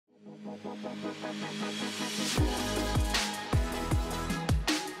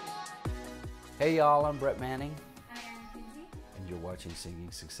Hey y'all, I'm Brett Manning. Hi, I'm Kinsey. And you're watching Singing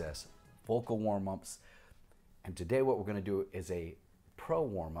Success, vocal warm-ups. And today what we're going to do is a pro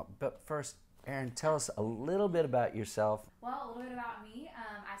warm-up. But first, Erin, tell us a little bit about yourself. Well, a little bit about me.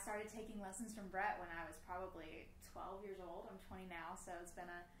 I started taking lessons from Brett when I was probably 12 years old. I'm 20 now, so it's been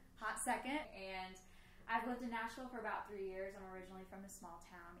a hot second. And I've lived in Nashville for about 3 years. I'm originally from a small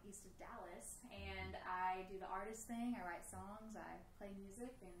town east of Dallas. And I do the artist thing. I write songs, I play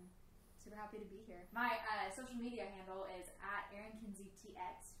music, and super happy to be here. My social media handle is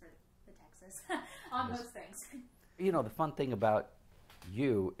 @ErinKinseyTX for the Texas on most things. You know, the fun thing about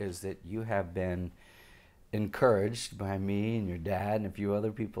you is that you have been encouraged by me and your dad and a few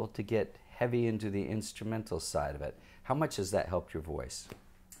other people to get heavy into the instrumental side of it. How much has that helped your voice?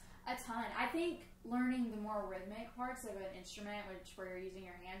 A ton. I think learning the more rhythmic parts of an instrument, where you're using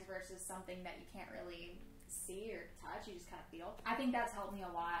your hands versus something that you can't really see or touch, you just kind of feel. I think that's helped me a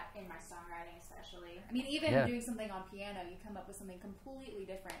lot in my songwriting, especially. I mean, even doing something on piano, you come up with something completely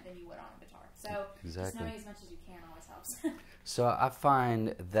different than you would on a guitar. So just knowing as much as you can always helps. So I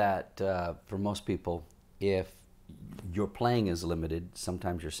find that for most people, if your playing is limited,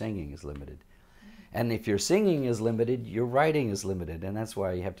 sometimes your singing is limited. And if your singing is limited, your writing is limited, and that's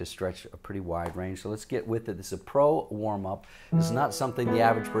why you have to stretch a pretty wide range. So let's get with it. This is a pro warm-up. This is not something the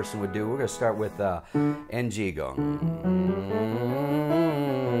average person would do. We're going to start with NG, go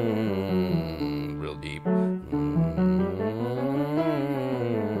real deep.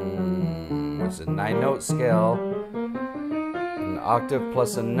 It's a 9-note scale, an octave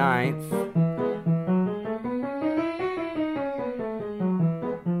plus a ninth.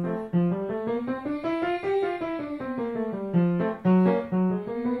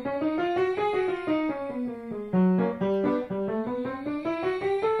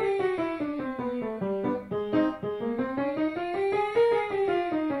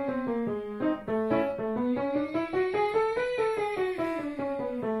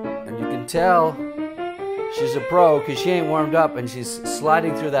 Tell she's a pro because she ain't warmed up and she's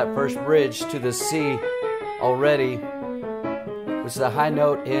sliding through that first bridge to the C already, which is a high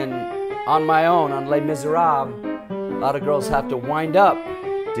note in On My Own on Les Miserables. A lot of girls have to wind up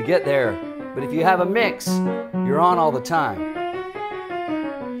to get there, but if you have a mix, you're on all the time.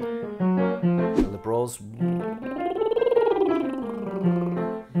 The lip rolls.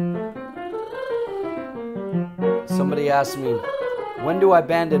 Somebody asked me, when do I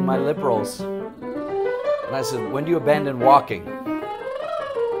abandon my lip rolls? And I said, when do you abandon walking?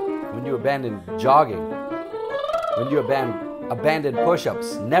 When do you abandon jogging? When do you abandon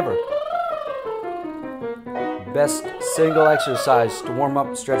push-ups? Never. Best single exercise to warm up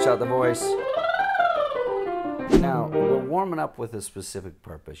and stretch out the voice. Now, we're warming up with a specific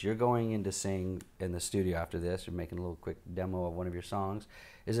purpose. You're going in to sing in the studio after this. You're making a little quick demo of one of your songs.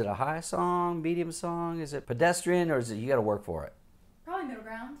 Is it a high song, medium song? Is it pedestrian, or is it you got to work for it? Probably middle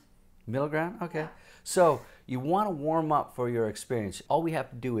ground. Middle ground? Okay. Yeah. So you want to warm up for your experience. All we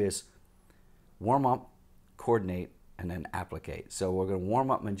have to do is warm up, coordinate, and then applicate. So we're going to warm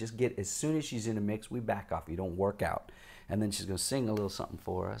up and just get, as soon as she's in a mix, we back off. You don't work out. And then she's going to sing a little something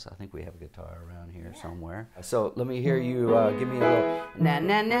for us. I think we have a guitar around here somewhere. So let me hear you give me a little na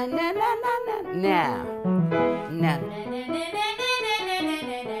na na na na na na na na.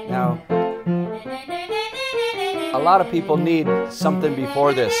 Now, a lot of people need something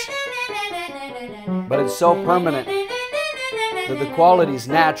before this, but it's so permanent that the quality's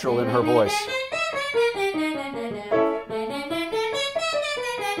natural in her voice.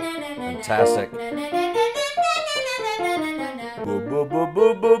 Fantastic.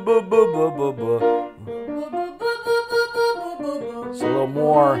 It's a little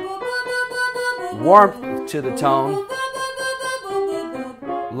more warmth to the tone.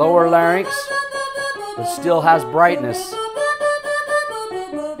 Lower larynx, but still has brightness.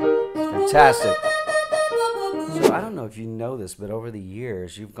 Fantastic. So I don't know if you know this, but over the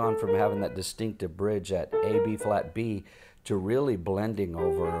years, you've gone from having that distinctive bridge at A, B flat, B to really blending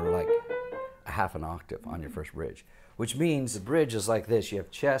over like a half an octave on your first bridge, which means the bridge is like this. You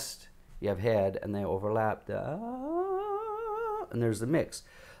have chest, you have head, and they overlap, and there's the mix.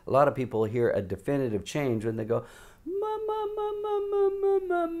 A lot of people hear a definitive change when they go, ma, ma, ma, ma, ma,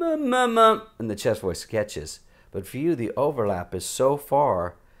 ma, ma, ma, ma, and the chest voice catches. But for you, the overlap is so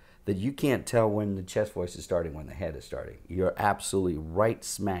far that you can't tell when the chest voice is starting, when the head is starting. You're absolutely right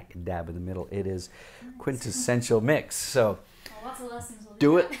smack dab in the middle. It is quintessential mix. So Lots of lessons.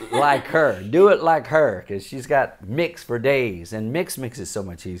 do it like her. Do it like her, because she's got mix for days. And mix is so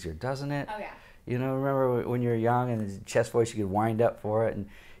much easier, doesn't it? Oh, yeah. You know, remember when you were young and the chest voice, you could wind up for it, and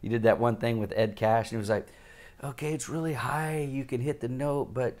you did that one thing with Ed Cash, and it was like, okay, it's really high, you can hit the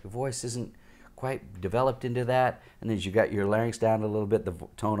note, but your voice isn't quite developed into that. And then as you got your larynx down a little bit, the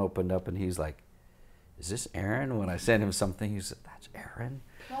tone opened up, and he's like, is this Aaron? When I sent him something, he said, that's Aaron.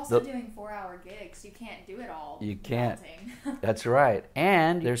 You're also doing 4-hour gigs. You can't do it all. You can't. That's right.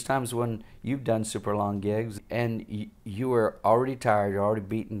 And there's times when you've done super long gigs, and you were already tired, you're already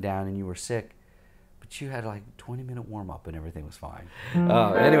beaten down, and you were sick, but you had like a 20-minute warm-up, and everything was fine.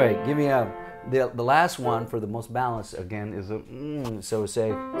 Anyway, give me the last one for the most balance, again, is a so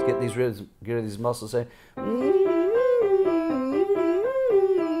say, let's get these ribs, get these muscles, say,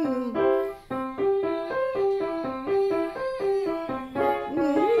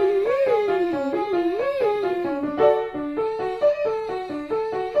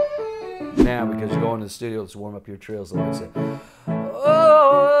 now, because you're going to the studio, let's warm up your trills. Let's say,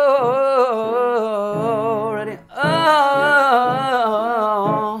 oh, ready? Oh,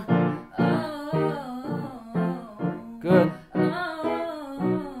 good.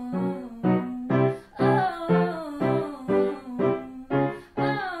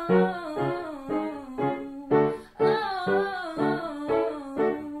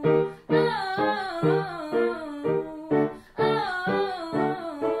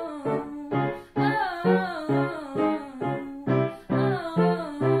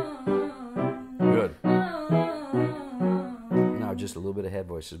 Just a little bit of head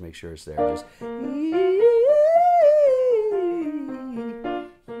voice, just make sure it's there. Just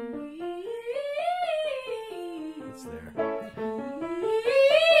it's there.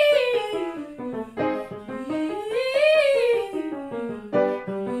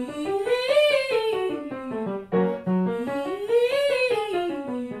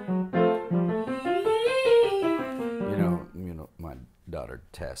 You know, my daughter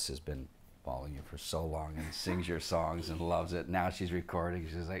Tess has been following you for so long and sings your songs and loves it. Now she's recording.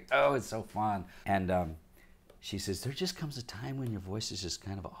 She's like, oh, it's so fun. And she says, there just comes a time when your voice is just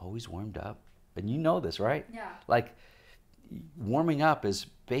kind of always warmed up. And you know this, right? Yeah. Like, warming up is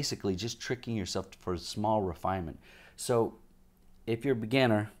basically just tricking yourself for a small refinement. So if you're a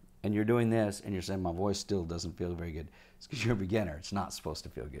beginner and you're doing this and you're saying, my voice still doesn't feel very good, it's because you're a beginner. It's not supposed to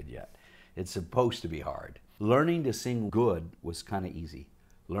feel good yet. It's supposed to be hard. Learning to sing good was kind of easy.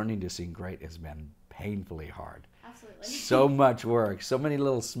 Learning to sing great has been painfully hard. Absolutely. So much work, so many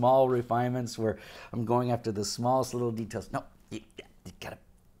little small refinements where I'm going after the smallest little details. No, you gotta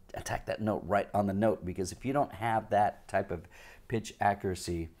attack that note right on the note, because if you don't have that type of pitch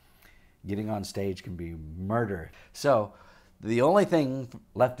accuracy, getting on stage can be murder. So the only thing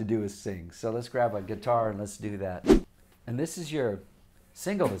left to do is sing. So let's grab a guitar and let's do that. And this is your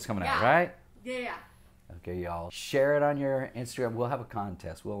single that's coming out, right? Yeah. Okay, y'all, share it on your Instagram. We'll have a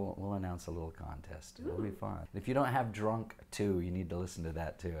contest. We'll announce a little contest. It'll be fun. If you don't have Drunk 2, you need to listen to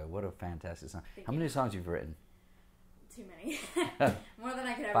that too. What a fantastic song. How many songs you've written? Too many. More than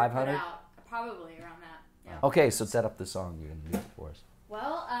I could ever 500? put out. Probably around that. Yeah. Okay, so set up the song you're going to do for us.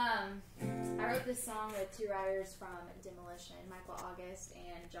 Well, I wrote this song with two writers from Demolition, Michael August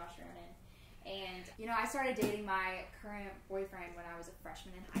and Josh Ronan. And, you know, I started dating my current boyfriend when I was a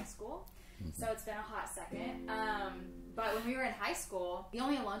freshman in high school. So it's been a hot second. But when we were in high school, the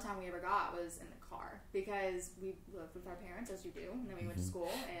only alone time we ever got was in the car, because we lived with our parents, as you do, and then we went to school,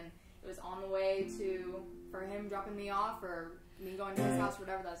 and it was on the way for him dropping me off or me going to his house or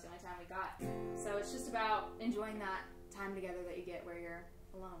whatever. That's the only time we got. So it's just about enjoying that time together that you get where you're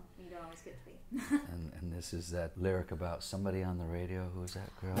alone and you don't always get to be. and this is that lyric about somebody on the radio. Who is that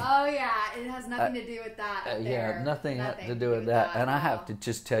girl? Oh yeah, it has nothing to do with that. Yeah, nothing to do with that. And I have to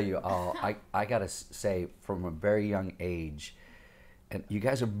just tell you all, I gotta say, from a very young age, and you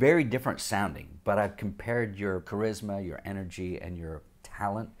guys are very different sounding, but I've compared your charisma, your energy, and your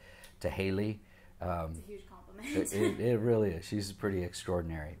talent to Haley. It's a huge compliment. It really is. She's pretty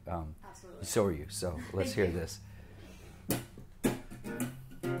extraordinary. Absolutely. So are you. So let's hear this.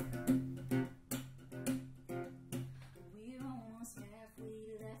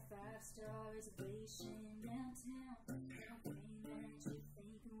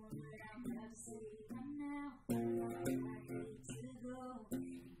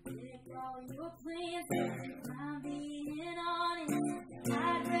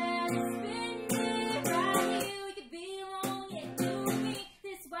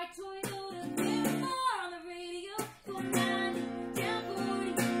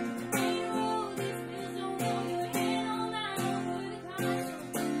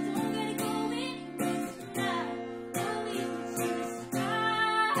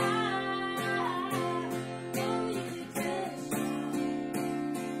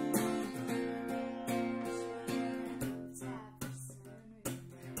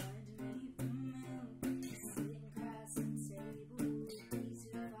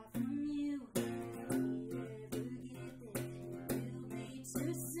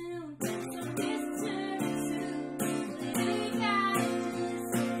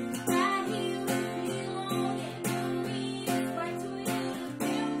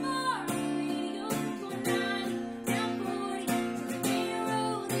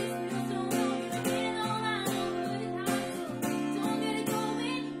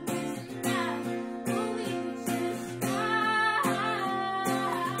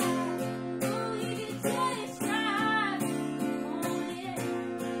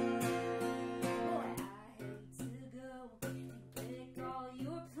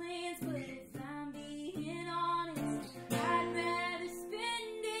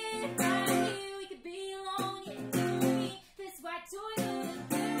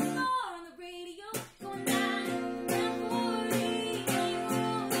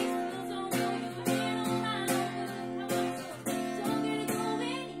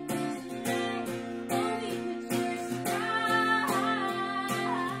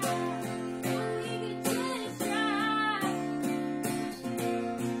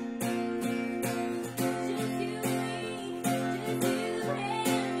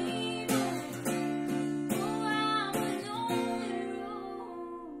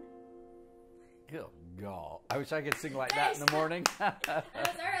 wish I could sing like that in the morning. That's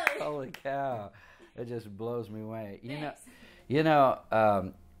early. Holy cow. It just blows me away. Thanks.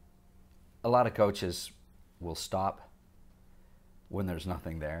 A lot of coaches will stop when there's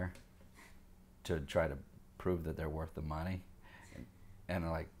nothing there to try to prove that they're worth the money. And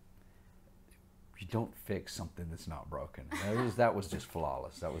like, you don't fix something that's not broken. That was just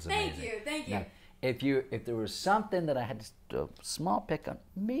flawless. That was amazing. Thank you. Now, if there was something that I had a small pick on,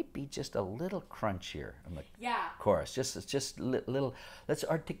 maybe just a little crunchier on the chorus, just little. Let's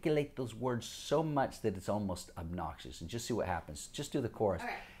articulate those words so much that it's almost obnoxious, and just see what happens. Just do the chorus,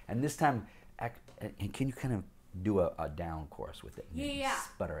 Okay. and this time, and can you kind of do a down chorus with it? Yeah.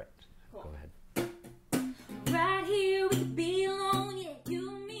 Sputter it. Cool. Go ahead. Right here we belong, yeah, you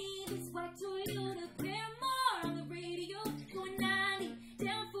and me, this white Toyota Paramore on the radio, going 90,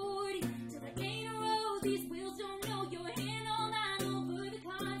 down 40, till I ain't a road, these wheels don't know your hand all night over the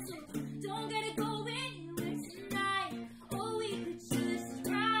console, don't get it going anywhere tonight, oh we could just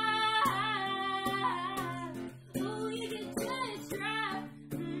drive, oh we could just drive,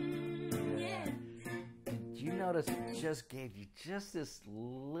 yeah. Did you notice it just gave you just this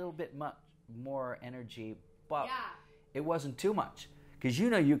little bit more energy, but it wasn't too much, because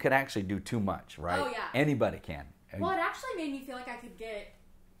you could actually do too much, right? Oh, yeah. Anybody can. Well, it actually made me feel like I could get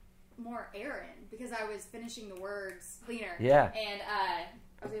more air in, because I was finishing the words cleaner. Yeah. And I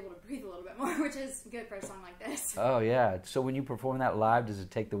was able to breathe a little bit more, which is good for a song like this. Oh yeah. So when you perform that live, does it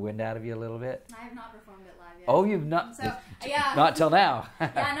take the wind out of you a little bit? I have not performed it live yet. Oh, you've not? So, yeah. Not till now.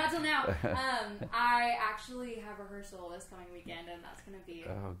 Yeah, not till now. I actually have rehearsal this coming weekend, and that's going to be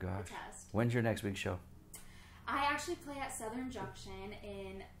Oh gosh. the test. When's your next big show? I actually play at Southern Junction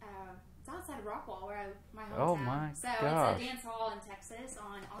in, it's outside of Rockwall, my hometown. Oh my So gosh. it's a dance hall in Texas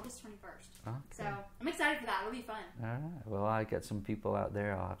on August 21st. Okay. So I'm excited for that. It'll be fun. All right. Well, I got some people out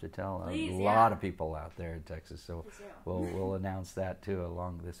there. I'll have to tell Please, a yeah. lot of people out there in Texas. So Please do. we'll announce that too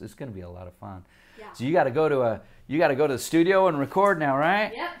along this. It's going to be a lot of fun. Yeah. So you got to go to the studio and record now,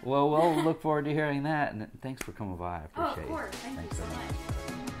 right? Yep. Well, we'll look forward to hearing that. And thanks for coming by. I appreciate Oh, of course. it. Thank Thanks you so so much.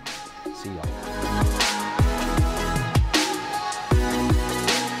 much. See y'all.